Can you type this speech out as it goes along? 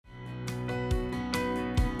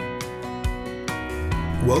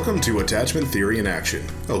Welcome to Attachment Theory in Action,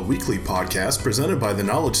 a weekly podcast presented by the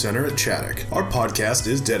Knowledge Center at Chaddock. Our podcast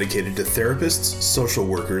is dedicated to therapists, social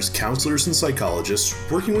workers, counselors, and psychologists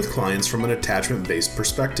working with clients from an attachment-based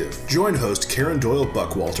perspective. Join host Karen Doyle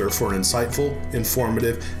Buckwalter for an insightful,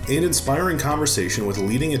 informative, and inspiring conversation with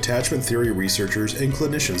leading attachment theory researchers and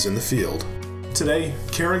clinicians in the field. Today,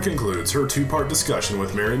 Karen concludes her two-part discussion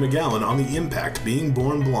with Mary McGowan on the impact being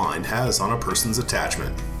born blind has on a person's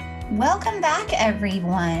attachment. Welcome back,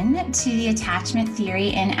 everyone, to the Attachment Theory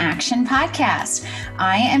in Action podcast.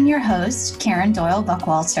 I am your host, Karen Doyle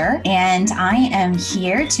Buckwalter, and I am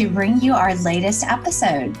here to bring you our latest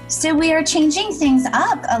episode. So we are changing things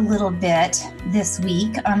up a little bit this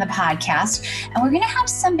week on the podcast, and we're going to have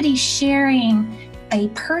somebody sharing a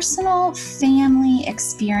personal family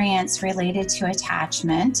experience related to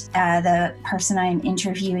attachment. The person I'm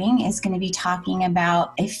interviewing is going to be talking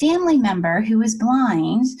about a family member who was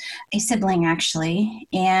blind, a sibling actually,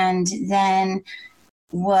 and then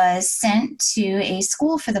was sent to a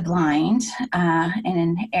school for the blind in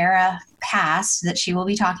an era past that she will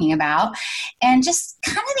be talking about, and just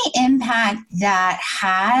kind of the impact that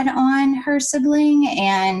had on her sibling,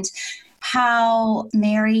 and how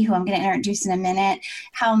Mary, who I'm going to introduce in a minute,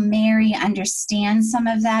 how Mary understands some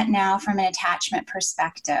of that now from an attachment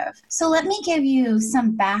perspective. So let me give you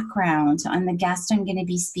some background on the guest I'm going to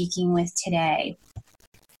be speaking with today.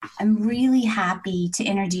 I'm really happy to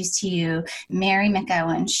introduce to you Mary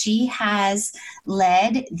McGowan. She has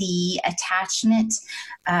led the attachment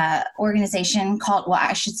organization called,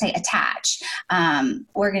 Attach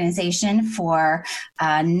organization for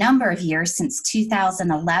a number of years, since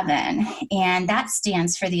 2011. And that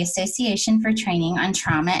stands for the Association for Training on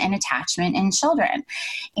Trauma and Attachment in Children.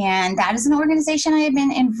 And that is an organization I have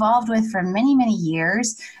been involved with for many, many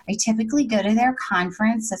years. I typically go to their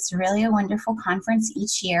conference. It's really a wonderful conference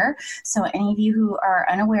each year. So any of you who are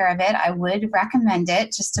unaware of it, I would recommend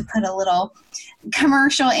it, just to put a little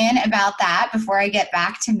commercial in about that before I get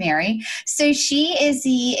back to Mary. So she is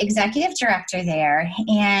the executive director there,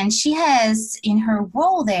 and she has, in her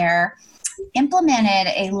role there,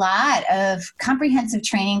 implemented a lot of comprehensive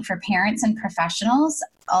training for parents and professionals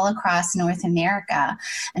all across North America.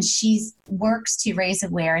 And she works to raise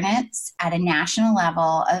awareness at a national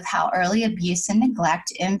level of how early abuse and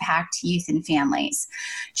neglect impact youth and families.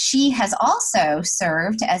 She has also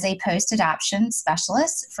served as a post-adoption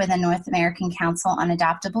specialist for the North American Council on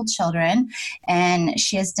Adoptable Children, and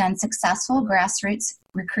she has done successful grassroots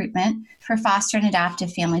recruitment for foster and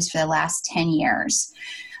adoptive families for the last 10 years.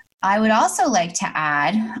 I would also like to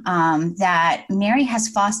add that Mary has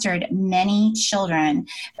fostered many children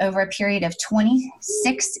over a period of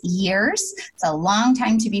 26 years. It's a long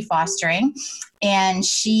time to be fostering. And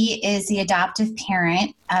she is the adoptive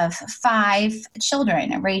parent of 5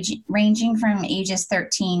 children, ranging from ages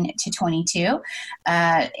 13 to 22.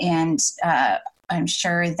 I'm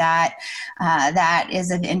sure that that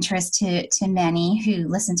is of interest to many who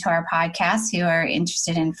listen to our podcast, who are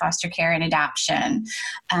interested in foster care and adoption.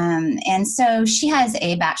 And so she has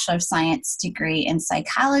a Bachelor of Science degree in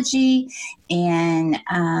psychology, and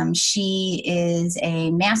she is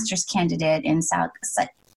a master's candidate in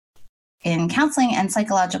counseling and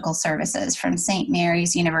psychological services from St.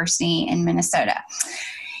 Mary's University in Minnesota.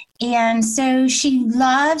 And so she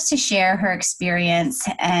loves to share her experience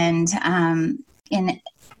and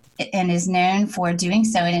is known for doing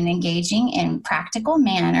so in an engaging and practical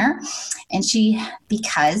manner. And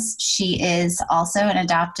because she is also an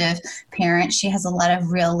adoptive parent, she has a lot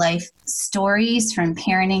of real life stories from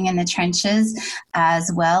parenting in the trenches,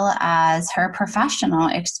 as well as her professional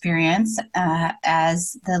experience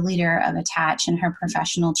as the leader of Attach in her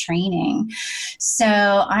professional training.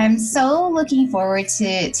 So I'm so looking forward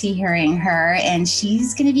to hearing her, and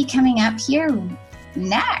she's going to be coming up here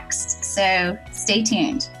next. So stay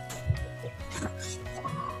tuned.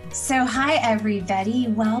 So hi, everybody.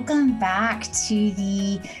 Welcome back to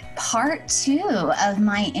the part 2 of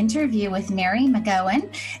my interview with Mary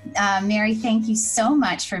McGowan. Mary, thank you so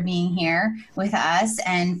much for being here with us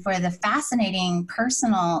and for the fascinating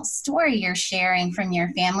personal story you're sharing from your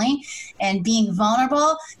family and being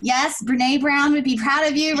vulnerable. Yes, Brene Brown would be proud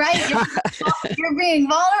of you, right? You're being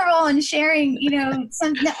vulnerable and sharing,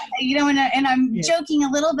 and I'm joking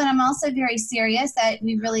a little, but I'm also very serious that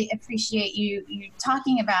we really appreciate you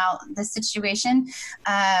talking about the situation,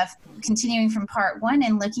 continuing from part 1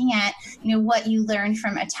 and looking at, what you learned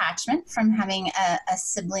from attachment, from having a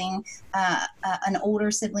sibling, an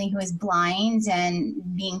older sibling who is blind and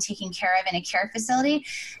being taken care of in a care facility.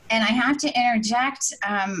 And I have to interject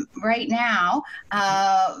right now,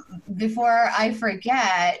 before I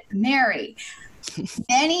forget, Mary,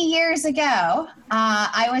 Many years ago,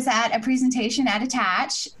 I was at a presentation at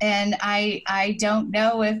Attach, and I don't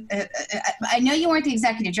know if I know you weren't the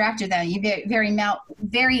executive director, though. You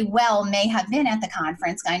very well may have been at the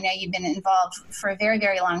conference. I know you've been involved for a very,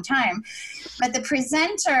 very long time. But the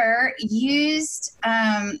presenter used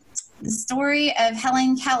the story of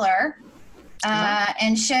Helen Keller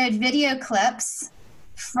and showed video clips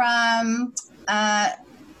from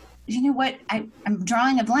you know what? I'm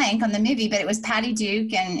drawing a blank on the movie, but it was Patty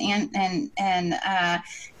Duke and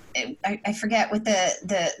I forget what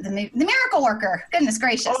the Miracle Worker. Goodness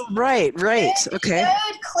gracious! Oh, right. Okay.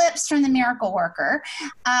 Showed clips from the Miracle Worker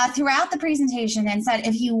throughout the presentation and said,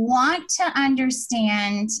 if you want to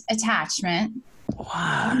understand attachment,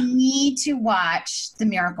 wow, you need to watch The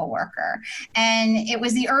Miracle Worker. And it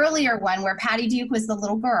was the earlier one where Patty Duke was the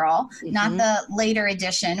little girl, not the later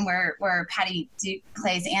edition where Patty Duke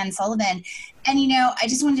plays Anne Sullivan. And, you know, I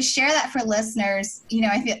just wanted to share that for listeners. You know,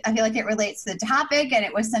 I feel like it relates to the topic, and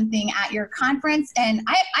it was something at your conference. And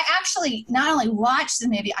I actually not only watched the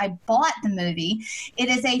movie, I bought the movie. It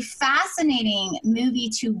is a fascinating movie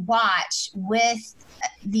to watch with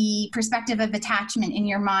the perspective of attachment in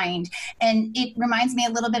your mind. And it reminds me a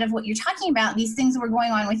little bit of what you're talking about, these things that were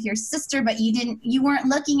going on with your sister, but you weren't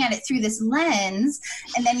looking at it through this lens.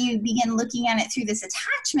 And then you begin looking at it through this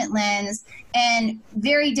attachment lens, and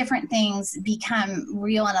very different things become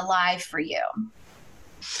real and alive for you.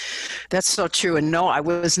 That's so true. And no, I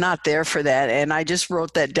was not there for that. And I just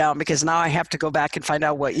wrote that down because now I have to go back and find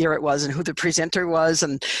out what year it was and who the presenter was.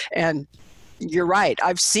 And you're right.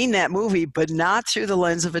 I've seen that movie, but not through the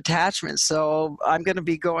lens of attachment. So I'm going to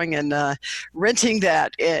be going and renting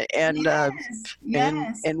that and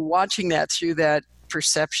watching that through that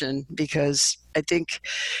perception, because I think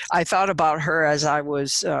I thought about her as I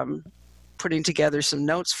was putting together some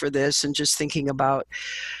notes for this and just thinking about,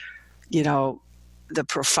 you know, the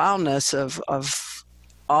profoundness of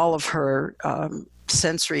all of her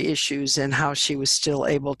sensory issues and how she was still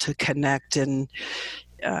able to connect. And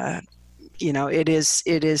you know, it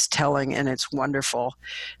is telling, and it's wonderful.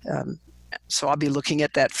 So I'll be looking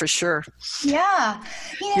at that for sure. Yeah.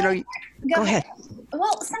 You know, go ahead.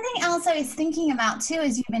 Well, something else I was thinking about too,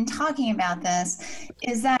 as you've been talking about this,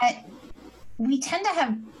 is that we tend to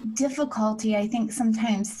have difficulty, I think,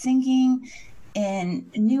 sometimes thinking in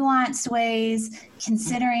nuanced ways,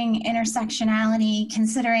 considering intersectionality,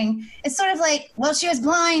 considering it's sort of like, well, she was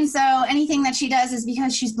blind, so anything that she does is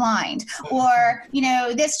because she's blind, or, you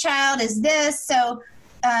know, this child is this. So,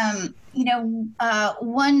 you know,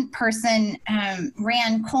 one person,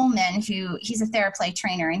 Rand Coleman, he's a TheraPlay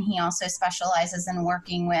trainer, and he also specializes in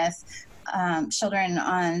working with children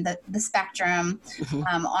on the spectrum,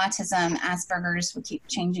 autism, Asperger's. We keep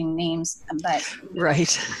changing names, but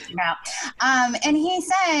right. And he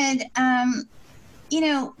said, you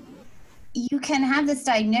know, you can have this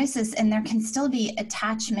diagnosis and there can still be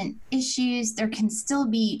attachment issues. There can still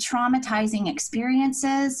be traumatizing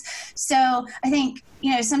experiences. So I think,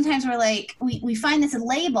 you know, sometimes we're like, we find this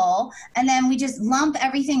label and then we just lump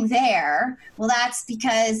everything there. Well, that's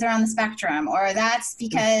because they're on the spectrum, or that's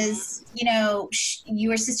because, you know,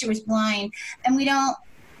 your sister was blind, and we don't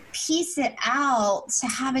piece it out to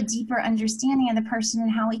have a deeper understanding of the person and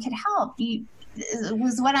how we could help.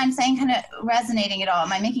 Was what I'm saying kind of resonating at all?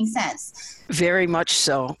 Am I making sense? Very much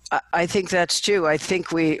so. I think that's true. I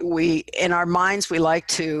think we in our minds, we like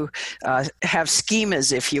to have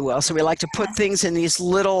schemas, if you will. So we like to put things in these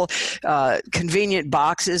little convenient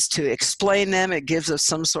boxes to explain them. It gives us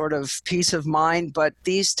some sort of peace of mind, but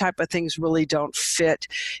these type of things really don't fit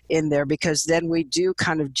in there, because then we do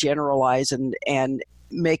kind of generalize and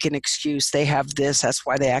make an excuse. They have this, that's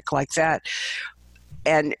why they act like that.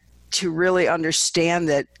 And to really understand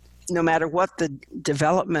that no matter what the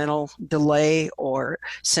developmental delay or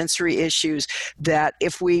sensory issues, that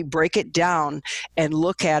if we break it down and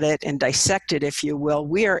look at it and dissect it, if you will,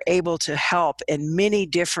 we are able to help in many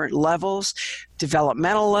different levels,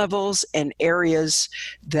 developmental levels, and areas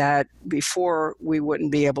that before we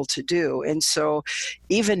wouldn't be able to do. And so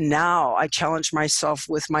even now, I challenge myself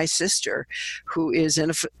with my sister, who is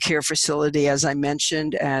in a care facility, as I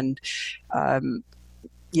mentioned, and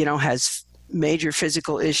you know, has major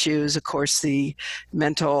physical issues, of course, the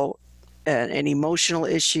mental and emotional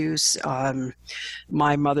issues.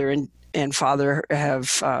 My mother and father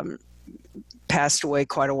have passed away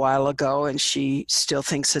quite a while ago, and she still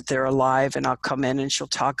thinks that they're alive, and I'll come in and she'll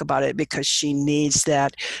talk about it because she needs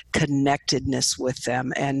that connectedness with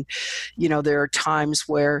them. And, you know, there are times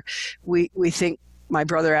where we think my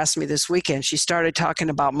brother asked me this weekend, she started talking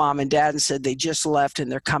about mom and dad and said they just left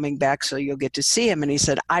and they're coming back, so you'll get to see him. And he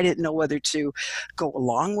said, I didn't know whether to go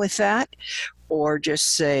along with that or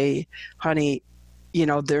just say, honey,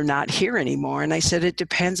 they're not here anymore. And I said, it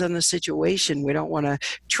depends on the situation. We don't want to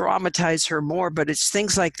traumatize her more, but it's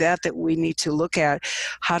things like that that we need to look at.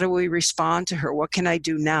 How do we respond to her? What can I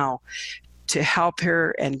do now to help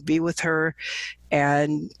her and be with her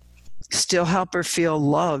and still help her feel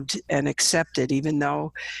loved and accepted, even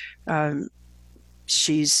though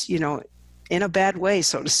she's, in a bad way,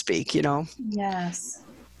 so to speak, Yes.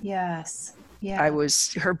 Yeah.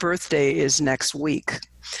 Her birthday is next week.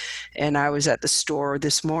 And I was at the store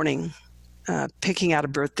this morning picking out a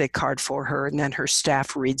birthday card for her, and then her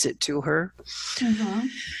staff reads it to her. Mm-hmm.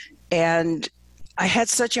 And I had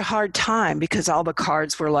such a hard time because all the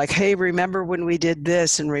cards were like, hey, remember when we did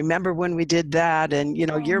this and remember when we did that, and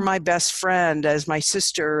you're my best friend as my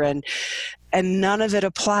sister, and none of it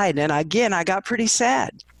applied. And again, I got pretty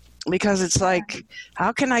sad because it's like,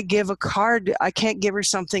 how can I give a card? I can't give her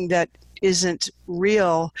something that isn't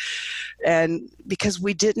real, and because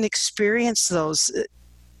we didn't experience those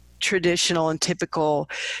traditional and typical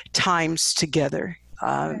times together.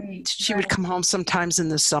 She would come home sometimes in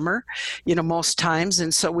the summer, most times,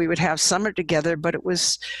 and so we would have summer together, but it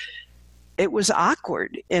was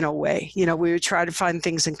awkward in a way. We would try to find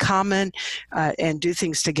things in common and do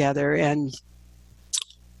things together. And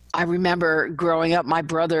I remember growing up, my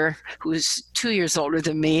brother, who's 2 years older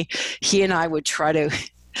than me, he and I would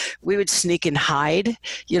we would sneak and hide,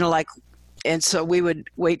 and so we would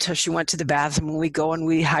wait till she went to the bathroom, and we'd go and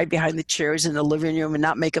we'd hide behind the chairs in the living room and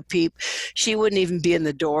not make a peep. She wouldn't even be in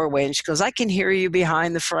the doorway, and she goes, I can hear you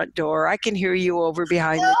behind the front door. I can hear you over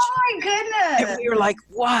behind the chair. Oh my goodness. And we were like,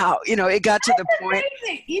 wow, it got to the point.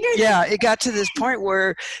 It got to this point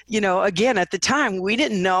where, again, at the time, we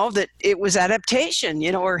didn't know that it was adaptation,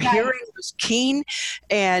 her hearing was keen,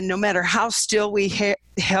 and no matter how still we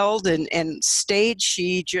held and stayed,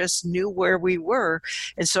 she just knew where we were.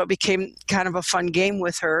 And so it became kind of a fun game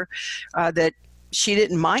with her that she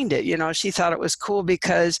didn't mind it. She thought it was cool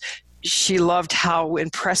because she loved how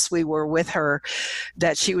impressed we were with her,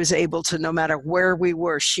 that she was able to, no matter where we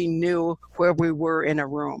were, she knew where we were in a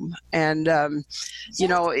room. And, there's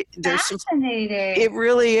fascinating. It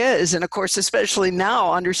really is. And of course, especially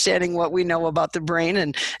now, understanding what we know about the brain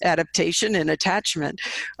and adaptation and attachment.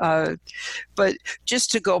 But just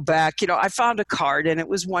to go back, I found a card and it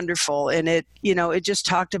was wonderful. And it just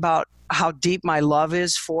talked about how deep my love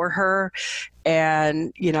is for her,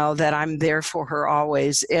 and that I'm there for her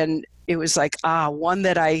always. And it was like, one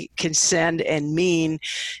that I can send and mean,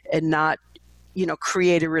 and not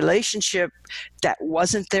create a relationship that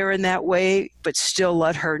wasn't there in that way, but still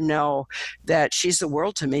let her know that she's the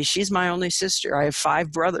world to me. She's my only sister. I have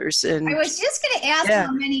 5 brothers. And I was just going to ask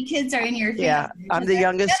how many kids are in your family. Yeah, I'm the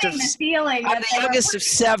youngest of 7. I was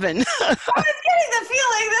getting the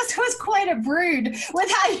feeling this was quite a brood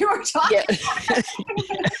with how you were talking.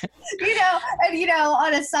 Yeah.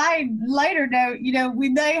 On a lighter note, we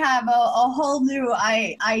may have a whole new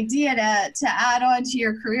idea to add on to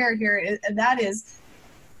your career here, and that is,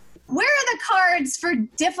 where are the cards for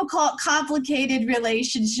difficult, complicated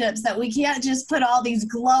relationships that we can't just put all these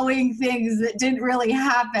glowing things that didn't really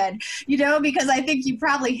happen? Because I think you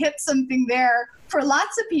probably hit something there for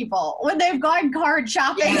lots of people when they've gone card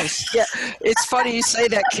shopping. Yes. Yeah, it's funny you say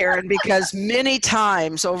that, Karen, because many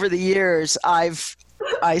times over the years I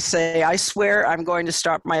say, I swear I'm going to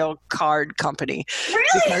start my own card company.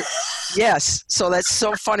 Really? Yes. So that's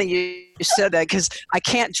so funny you said that, because I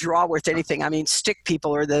can't draw with anything. I mean, stick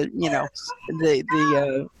people are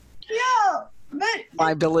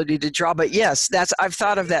my ability to draw. But yes, I've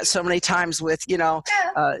thought of that so many times with,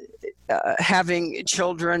 having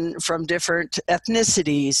children from different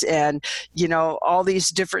ethnicities and, all these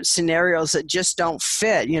different scenarios that just don't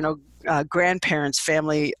fit, grandparents,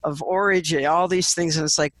 family of origin, all these things. And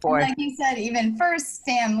it's like, boy. And like you said, even first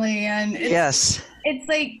family. And yes. It's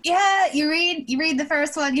like, you read the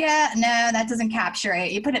first one. Yeah, no, that doesn't capture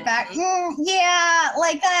it. You put it back. Yeah,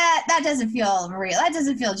 like that doesn't feel real. That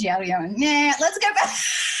doesn't feel genuine. Nah, let's go back.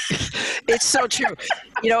 It's so true.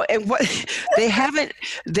 And what they haven't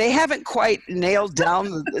quite nailed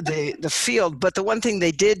down the field, but the one thing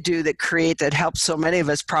they did do that helps so many of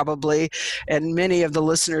us probably, and many of the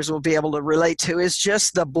listeners will be able to relate to, is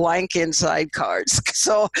just the blank inside cards.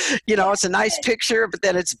 So, it's a nice picture, but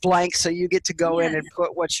then it's blank. So you get to go in and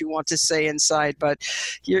put what you want to say inside. But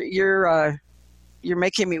you're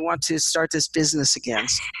making me want to start this business again.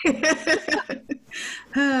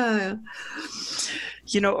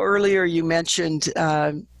 Earlier you mentioned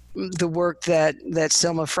the work that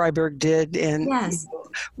Selma Freiberg did, and Yes.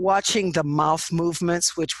 watching the mouth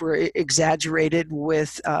movements, which were exaggerated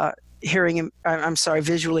with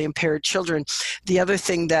visually impaired children. The other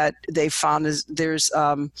thing that they found is there's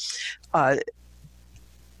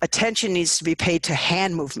attention needs to be paid to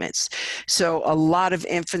hand movements. So a lot of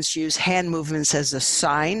infants use hand movements as a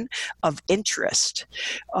sign of interest,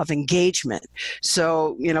 of engagement.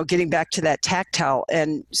 So, getting back to that tactile.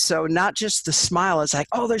 And so not just the smile is like,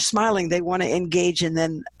 oh, they're smiling, they want to engage. And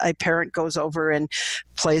then a parent goes over and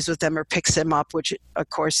plays with them or picks them up, which of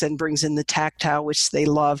course then brings in the tactile, which they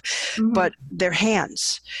love, but their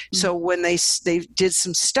hands. So when they did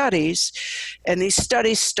some studies, and these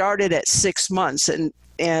studies started at 6 months, and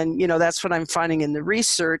that's what I'm finding in the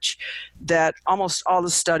research, that almost all the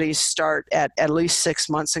studies start at least 6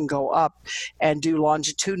 months and go up and do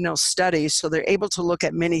longitudinal studies. So they're able to look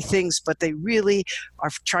at many things, but they really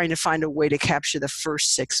are trying to find a way to capture the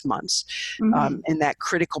first 6 months in that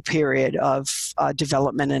critical period of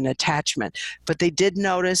development and attachment. But they did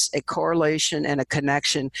notice a correlation and a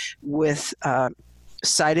connection with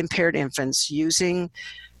sight-impaired infants using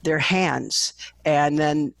their hands, and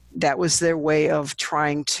then that was their way of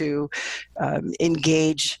trying to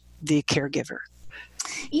engage the caregiver.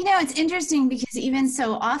 It's interesting because even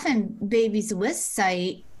so often babies with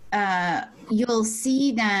sight, you'll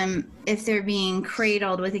see them, if they're being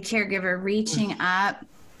cradled, with a caregiver reaching up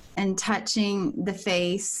and touching the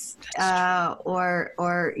face or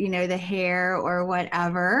the hair or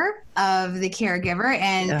whatever of the caregiver.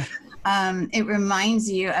 And it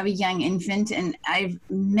reminds you of a young infant. And I've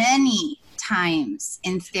many times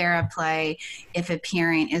in TheraPlay, if a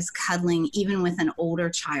parent is cuddling even with an older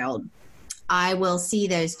child, I will see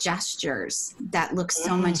those gestures that look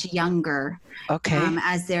so much younger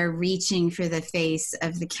as they're reaching for the face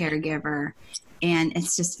of the caregiver. And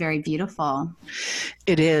it's just very beautiful.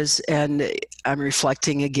 It is. And I'm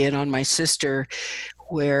reflecting again on my sister,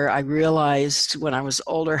 where I realized when I was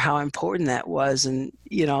older how important that was. And,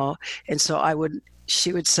 and so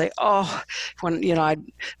she would say, oh, when,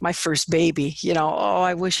 my first baby, oh,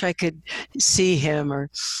 I wish I could see him.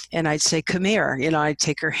 And I'd say, come here, I'd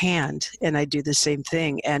take her hand and I'd do the same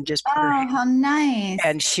thing and just put her hand. How nice.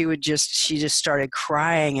 And she just started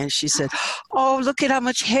crying, and she said, oh, look at how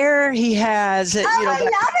much hair he has. And, I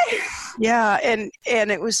love it. Yeah. And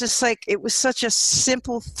it was just like, it was such a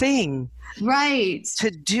simple thing. Right. To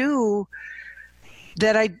do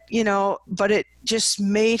that, but it just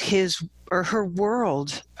made his or her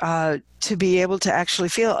world to be able to actually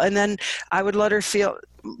feel. And then I would let her feel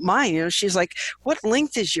mine. She's like, what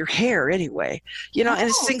length is your hair anyway? And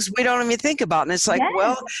it's things we don't even think about. And it's like,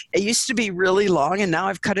 well, it used to be really long and now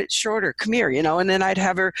I've cut it shorter. Come here, and then I'd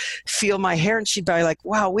have her feel my hair and she'd be like,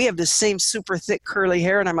 wow, we have the same super thick curly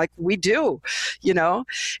hair. And I'm like, we do,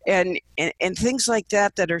 and things like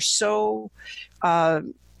that are so,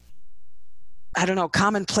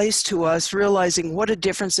 commonplace to us, realizing what a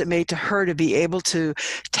difference it made to her to be able to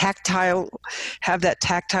have that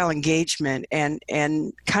tactile engagement and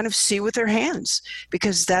kind of see with her hands,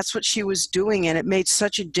 because that's what she was doing. And it made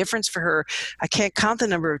such a difference for her. I can't count the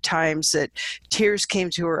number of times that tears came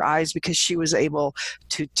to her eyes because she was able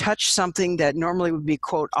to touch something that normally would be,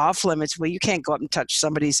 quote, off limits. Well, you can't go up and touch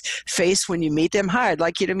somebody's face when you meet them. Hi, I'd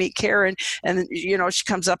like you to meet Karen. And, she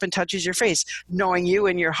comes up and touches your face. Knowing you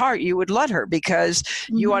in your heart, you would let her because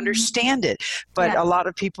you understand it. But a lot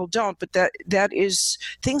of people don't. But that is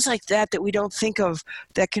things like that we don't think of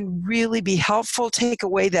that can really be helpful, take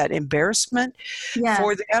away that embarrassment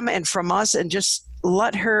for them and from us, and just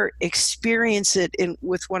let her experience it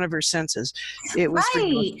with one of her senses. It was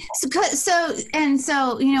right.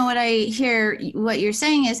 So what I hear what you're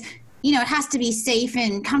saying is, it has to be safe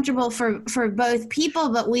and comfortable for both people,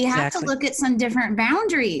 but we have to look at some different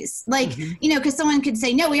boundaries. Like, because someone could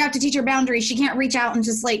say, no, we have to teach her boundaries. She can't reach out and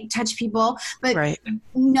just like touch people. But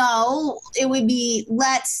no, it would be,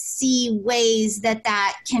 let's see ways that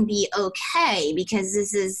can be okay, because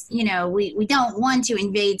this is, we don't want to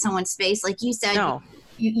invade someone's space. Like you said, no.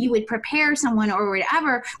 You would prepare someone or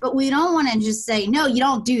whatever, but we don't want to just say, no, you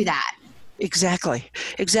don't do that. Exactly.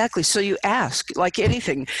 So you ask, like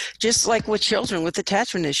anything, just like with children with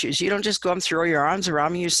attachment issues. You don't just go and throw your arms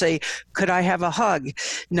around me. You say, could I have a hug?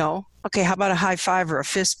 No. Okay, how about a high five or a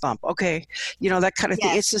fist bump? Okay, that kind of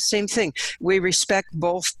thing. It's the same thing. We respect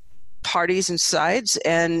both parties and sides,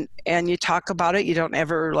 and you talk about it. You don't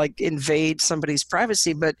ever like invade somebody's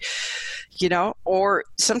privacy, but or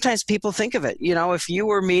sometimes people think of it. If you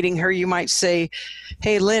were meeting her, you might say,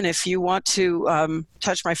 "Hey, Lynn, if you want to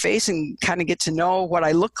touch my face and kind of get to know what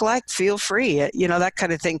I look like, feel free." That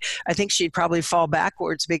kind of thing. I think she'd probably fall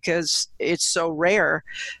backwards because it's so rare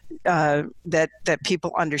that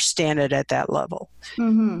people understand it at that level.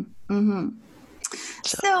 Mm-hmm. Mm-hmm.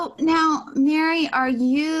 So now, Mary,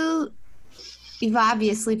 you've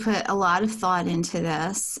obviously put a lot of thought into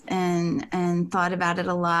this and thought about it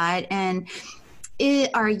a lot. And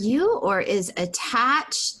are you or is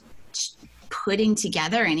Attach putting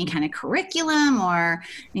together any kind of curriculum or,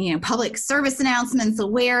 public service announcements,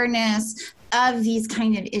 awareness of these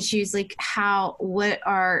kind of issues? Like what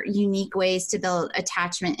are unique ways to build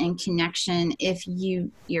attachment and connection if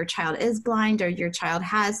your child is blind or your child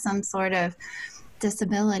has some sort of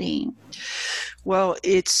disability? Well,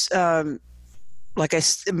 it's like I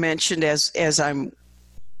mentioned, as I'm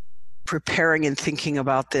preparing and thinking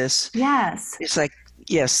about this, yes, it's like,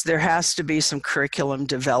 yes, there has to be some curriculum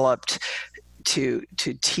developed to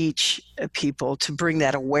teach people, to bring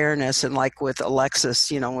that awareness. And like with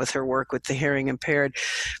Alexis, with her work with the hearing impaired,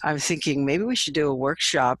 I'm thinking maybe we should do a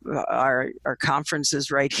workshop. Our conference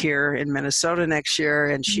is right here in Minnesota next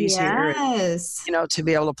year, and she's here. And, to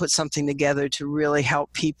be able to put something together to really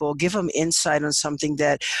help people, give them insight on something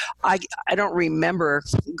that I don't remember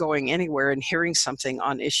going anywhere and hearing something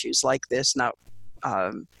on issues like this now.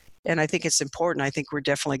 And I think it's important. I think we're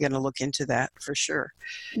definitely going to look into that for sure.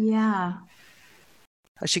 Yeah.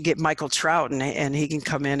 I should get Michael Trout and he can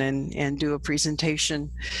come in and do a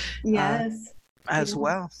presentation. Yes. As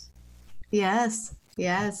well. Yes.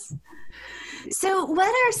 Yes. So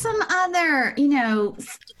what are some other,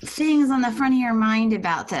 things on the front of your mind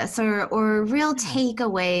about this or real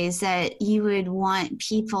takeaways that you would want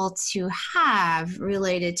people to have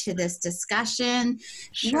related to this discussion?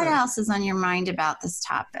 Sure. What else is on your mind about this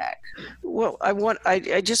topic? Well,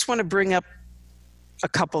 I just want to bring up a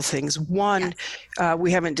couple things. One, yes.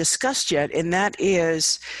 We haven't discussed yet, and that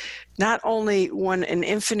is not only when an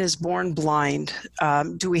infant is born blind,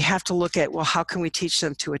 do we have to look at, well, how can we teach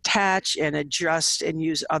them to attach and adjust and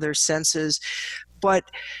use other senses? But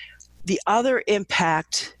the other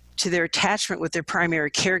impact to their attachment with their primary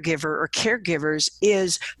caregiver or caregivers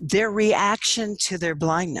is their reaction to their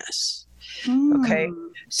blindness. Okay.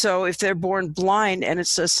 So if they're born blind and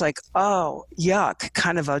it's just like, oh, yuck,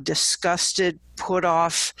 kind of a disgusted, put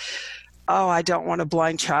off, oh, I don't want a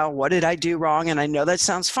blind child. What did I do wrong? And I know that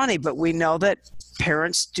sounds funny, but we know that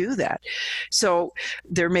parents do that. So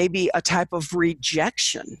there may be a type of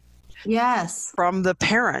rejection. Yes. From the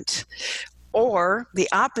parent, or the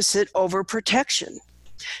opposite, overprotection.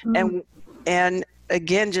 And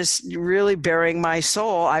again, just really bearing my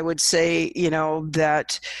soul, I would say,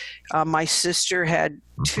 that my sister had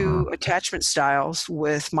two attachment styles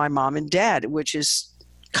with my mom and dad, which is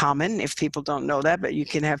common if people don't know that, but you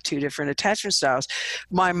can have two different attachment styles.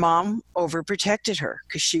 My mom overprotected her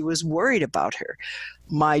because she was worried about her.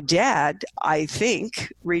 My dad, I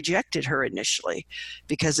think, rejected her initially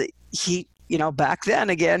because he, back then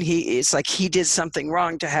again, it's like he did something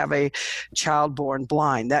wrong to have a child born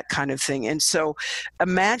blind, that kind of thing. And so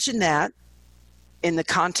imagine that in the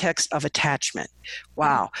context of attachment.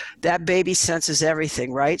 Wow, that baby senses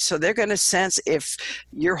everything, right? So they're going to sense if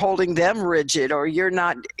you're holding them rigid or you're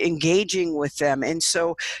not engaging with them. And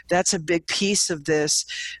so that's a big piece of this,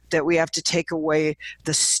 that we have to take away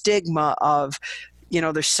the stigma of,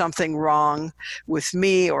 there's something wrong with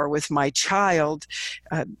me or with my child,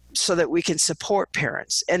 so that we can support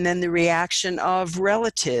parents. And then the reaction of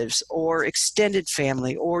relatives or extended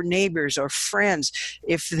family or neighbors or friends,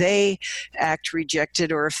 if they act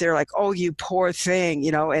rejected or if they're like, oh, you poor thing,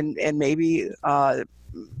 and maybe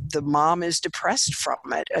the mom is depressed from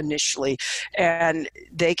it initially, and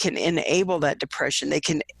they can enable that depression. They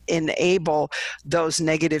can enable those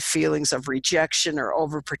negative feelings of rejection or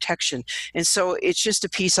overprotection. And so it's just a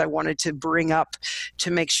piece I wanted to bring up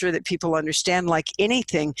to make sure that people understand, like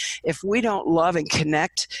anything, if we don't love and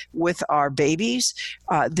connect with our babies,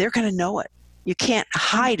 they're going to know it. You can't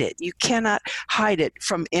hide it. You cannot hide it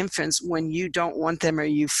from infants when you don't want them or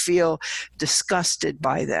you feel disgusted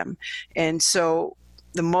by them. And so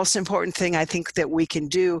the most important thing I think that we can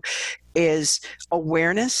do is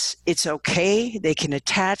awareness. It's okay. They can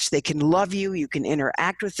attach. They can love you. You can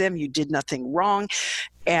interact with them. You did nothing wrong.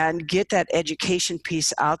 And get that education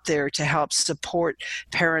piece out there to help support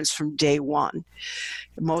parents from day one.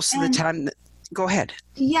 Most of the time, go ahead.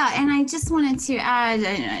 Yeah, and I just wanted to add,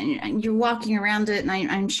 you're walking around it, and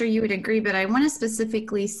I'm sure you would agree, but I want to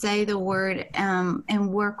specifically say the word and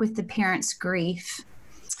work with the parents' grief.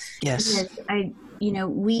 Yes. Because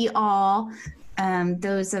we all,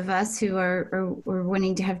 those of us who are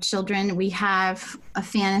wanting to have children, we have a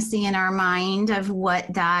fantasy in our mind of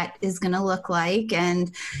what that is going to look like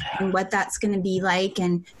and what that's going to be like.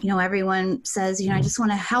 And, everyone says, I just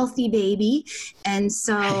want a healthy baby. And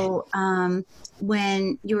so,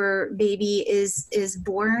 when your baby is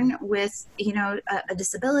born with, a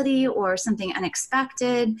disability or something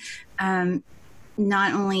unexpected,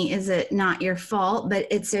 not only is it not your fault, but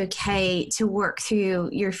it's okay to work through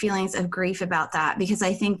your feelings of grief about that. Because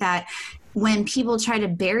I think that when people try to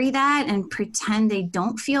bury that and pretend they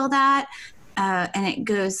don't feel that, and it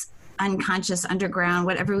goes unconscious, underground,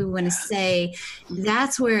 whatever we want to say,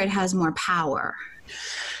 that's where it has more power.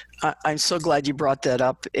 I'm so glad you brought that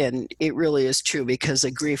up, and it really is true, because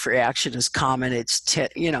a grief reaction is common. It's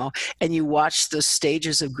and you watch the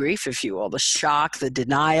stages of grief, if you will, the shock, the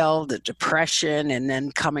denial, the depression, and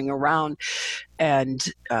then coming around. And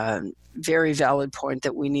very valid point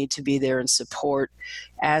that we need to be there and support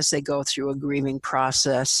as they go through a grieving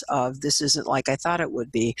process of, this isn't like I thought it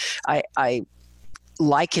would be. I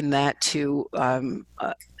liken that to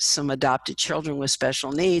some adopted children with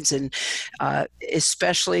special needs, and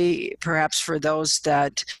especially perhaps for those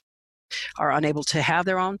that are unable to have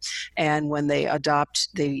their own, and when they adopt,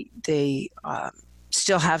 they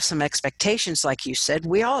still have some expectations, like you said.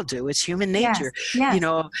 We all do. It's human nature. Yes.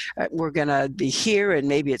 We're going to be here, and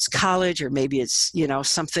maybe it's college, or maybe it's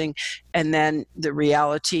something, and then the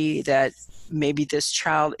reality that maybe this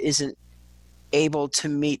child isn't able to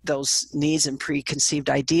meet those needs and preconceived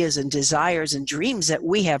ideas and desires and dreams that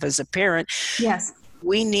we have as a parent. Yes.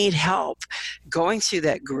 We need help going through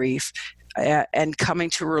that grief and coming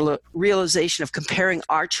to realization of comparing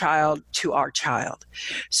our child to our child.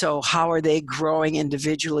 So how are they growing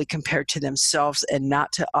individually compared to themselves and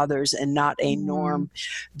not to others, and not a norm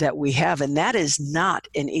that we have? And that is not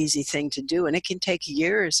an easy thing to do. And it can take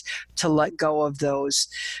years to let go of those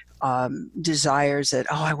desires that,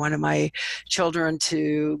 I wanted my children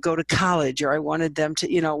to go to college, or I wanted them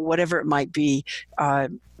to, whatever it might be,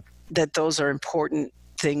 that those are important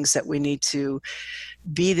things that we need to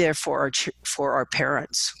be there for our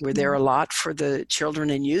parents. We're there a lot for the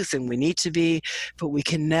children and youth, and we need to be, but we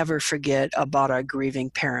can never forget about our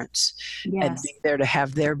grieving parents. Yes. And be there to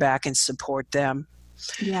have their back and support them.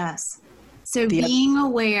 Yes. So being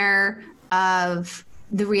aware of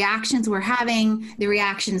the reactions we're having, the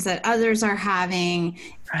reactions that others are having,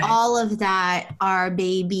 right. All of that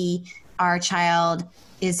our child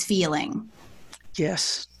is feeling.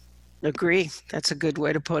 Yes, agree. That's a good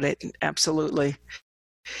way to put it. Absolutely.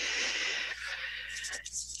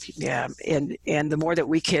 Yeah, and the more that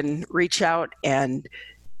we can reach out and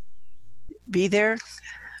be there,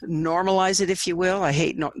 normalize it, if you will. I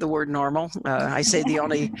hate the word normal. I say the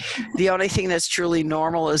only thing that's truly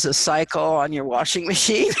normal is a cycle on your washing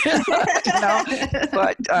machine.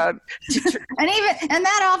 But and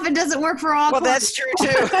that often doesn't work for all. Well, that's true too.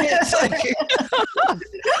 It's like,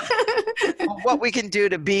 what we can do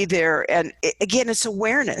to be there, and again, it's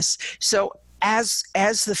awareness. So as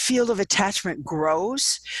the field of attachment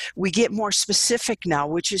grows, we get more specific now,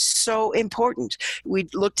 which is so important. We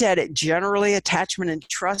looked at it generally, attachment and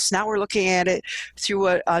trust. Now we're looking at it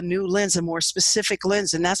through a new lens, a more specific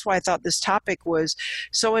lens. And that's why I thought this topic was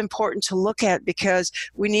so important to look at, because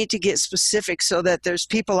we need to get specific so that there's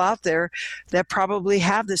people out there that probably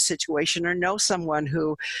have this situation or know someone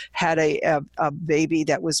who had a baby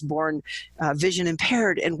that was born vision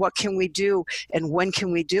impaired. And what can we do, and when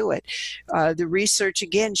can we do it? The research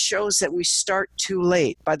again shows that we start too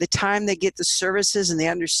late. By the time they get the services and the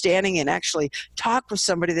understanding and actually talk with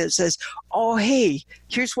somebody that says, oh, hey,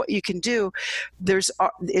 here's what you can do,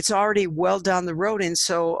 it's already well down the road. And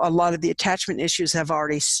so a lot of the attachment issues have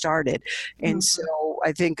already started. And so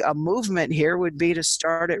I think a movement here would be to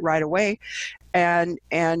start it right away and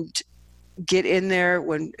get in there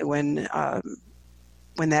when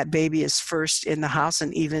that baby is first in the house,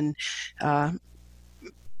 and even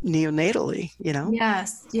neonatally,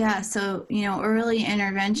 Yes. Yeah. So, early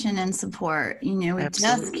intervention and support, we Absolutely.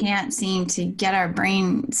 Just can't seem to get our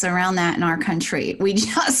brains around that in our country. We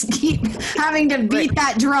just keep having to beat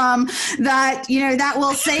that drum that, that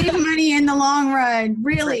will save money in the long run.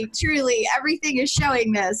 Really, truly, everything is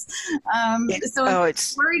showing this.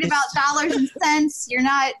 It's worried about dollars and cents. You're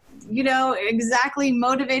not exactly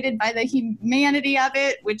motivated by the humanity of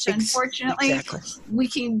it, which unfortunately we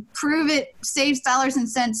can prove it saves dollars and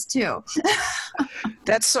cents too.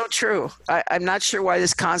 That's so true. I'm not sure why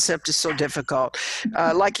this concept is so difficult.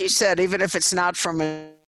 Like you said, even if it's not from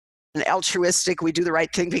an altruistic, we do the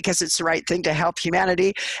right thing because it's the right thing to help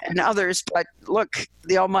humanity and others. But look,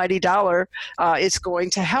 the almighty dollar is going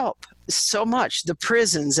to help so much. The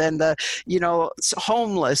prisons and the,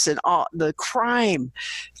 homeless and all the crime,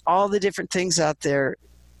 all the different things out there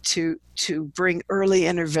to bring early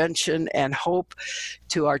intervention and hope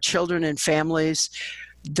to our children and families.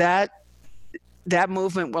 That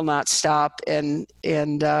movement will not stop, and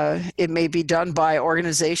it may be done by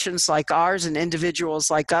organizations like ours and individuals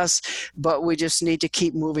like us, but we just need to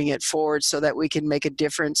keep moving it forward so that we can make a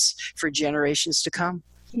difference for generations to come.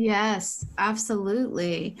 Yes,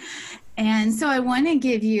 absolutely. And so I want to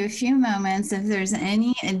give you a few moments if there's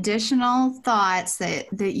any additional thoughts that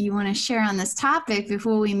you want to share on this topic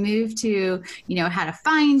before we move to, how to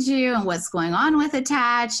find you and what's going on with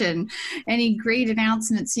Attach, and any great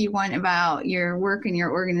announcements you want about your work and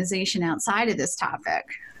your organization outside of this topic.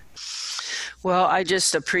 Well, I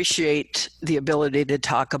just appreciate the ability to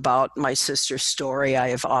talk about my sister's story. I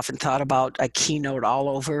have often thought about a keynote all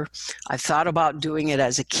over. I've thought about doing it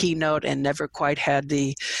as a keynote and never quite had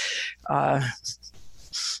the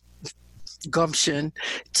gumption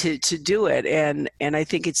to do it. And I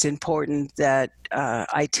think it's important that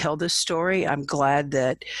I tell this story. I'm glad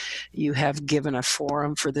that you have given a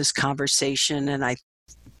forum for this conversation, and I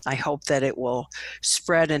hope that it will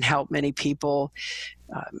spread and help many people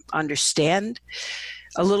understand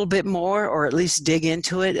a little bit more, or at least dig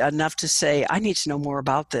into it enough to say, I need to know more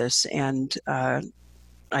about this. And I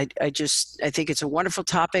think it's a wonderful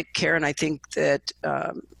topic, Karen. I think that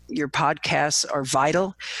your podcasts are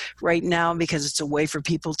vital right now because it's a way for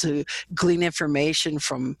people to glean information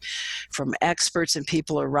from experts and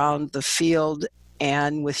people around the field.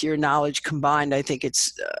 And with your knowledge combined, I think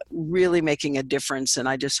it's really making a difference. And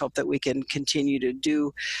I just hope that we can continue to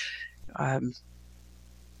do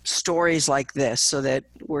stories like this so that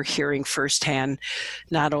we're hearing firsthand,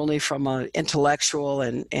 not only from an intellectual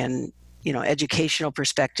and educational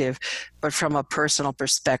perspective, but from a personal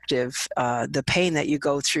perspective, the pain that you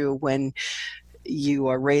go through when you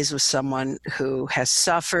are raised with someone who has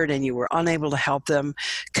suffered and you were unable to help them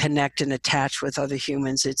connect and attach with other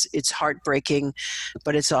humans. It's heartbreaking,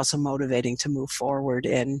 but it's also motivating to move forward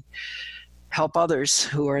and help others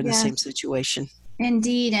who are in the same situation.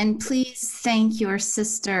 Indeed. And please thank your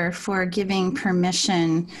sister for giving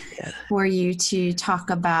permission for you to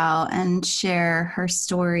talk about and share her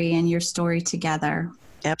story and your story together.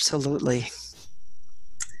 Absolutely.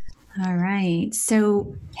 All right.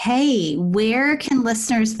 So, hey, where can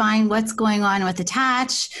listeners find what's going on with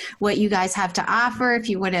Attach, what you guys have to offer? If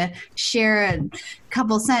you want to share a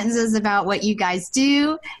couple sentences about what you guys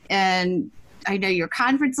do. And I know your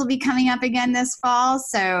conference will be coming up again this fall.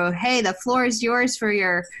 So, hey, the floor is yours for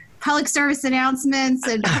your public service announcements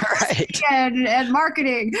and, and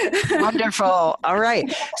marketing. Wonderful. All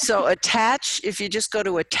right. So Attach, if you just go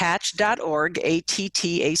to attach.org,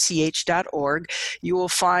 attach.org, you will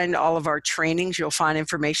find all of our trainings. You'll find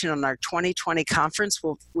information on our 2020 conference,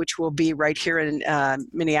 which will be right here in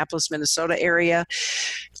Minneapolis, Minnesota area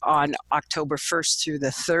on October 1st through the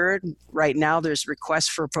 3rd. Right now, there's requests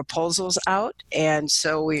for proposals out. And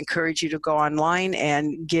so we encourage you to go online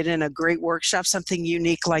and get in a great workshop, something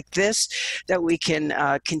unique like this, that we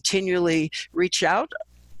can continually reach out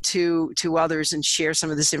to others and share some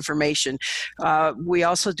of this information. We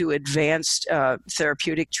also do advanced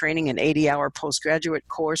therapeutic training, an 80-hour postgraduate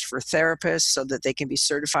course for therapists so that they can be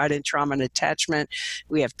certified in trauma and attachment.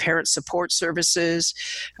 We have parent support services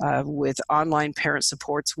with online parent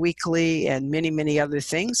supports weekly and many, many other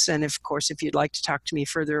things. And of course, if you'd like to talk to me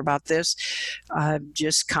further about this,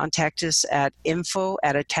 just contact us at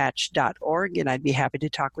info@attach.org, and I'd be happy to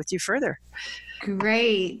talk with you further.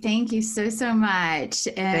 Great. Thank you so much.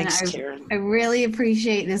 And thanks, Karen. I really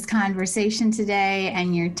appreciate this conversation today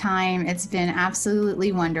and your time. It's been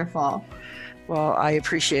absolutely wonderful. Well, I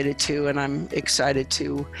appreciate it too, and I'm excited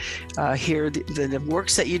to hear the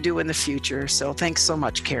works that you do in the future. So thanks so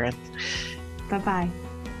much, Karen. Bye-bye.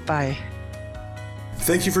 Bye.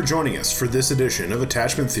 Thank you for joining us for this edition of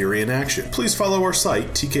Attachment Theory in Action. Please follow our site,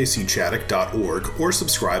 tkcchaddock.org, or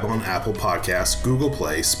subscribe on Apple Podcasts, Google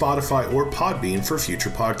Play, Spotify, or Podbean for future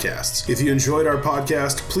podcasts. If you enjoyed our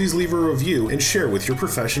podcast, please leave a review and share with your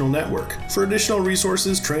professional network. For additional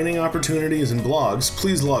resources, training opportunities, and blogs,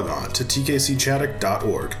 please log on to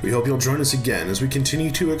tkcchaddock.org. We hope you'll join us again as we continue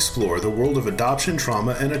to explore the world of adoption,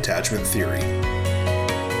 trauma, and attachment theory.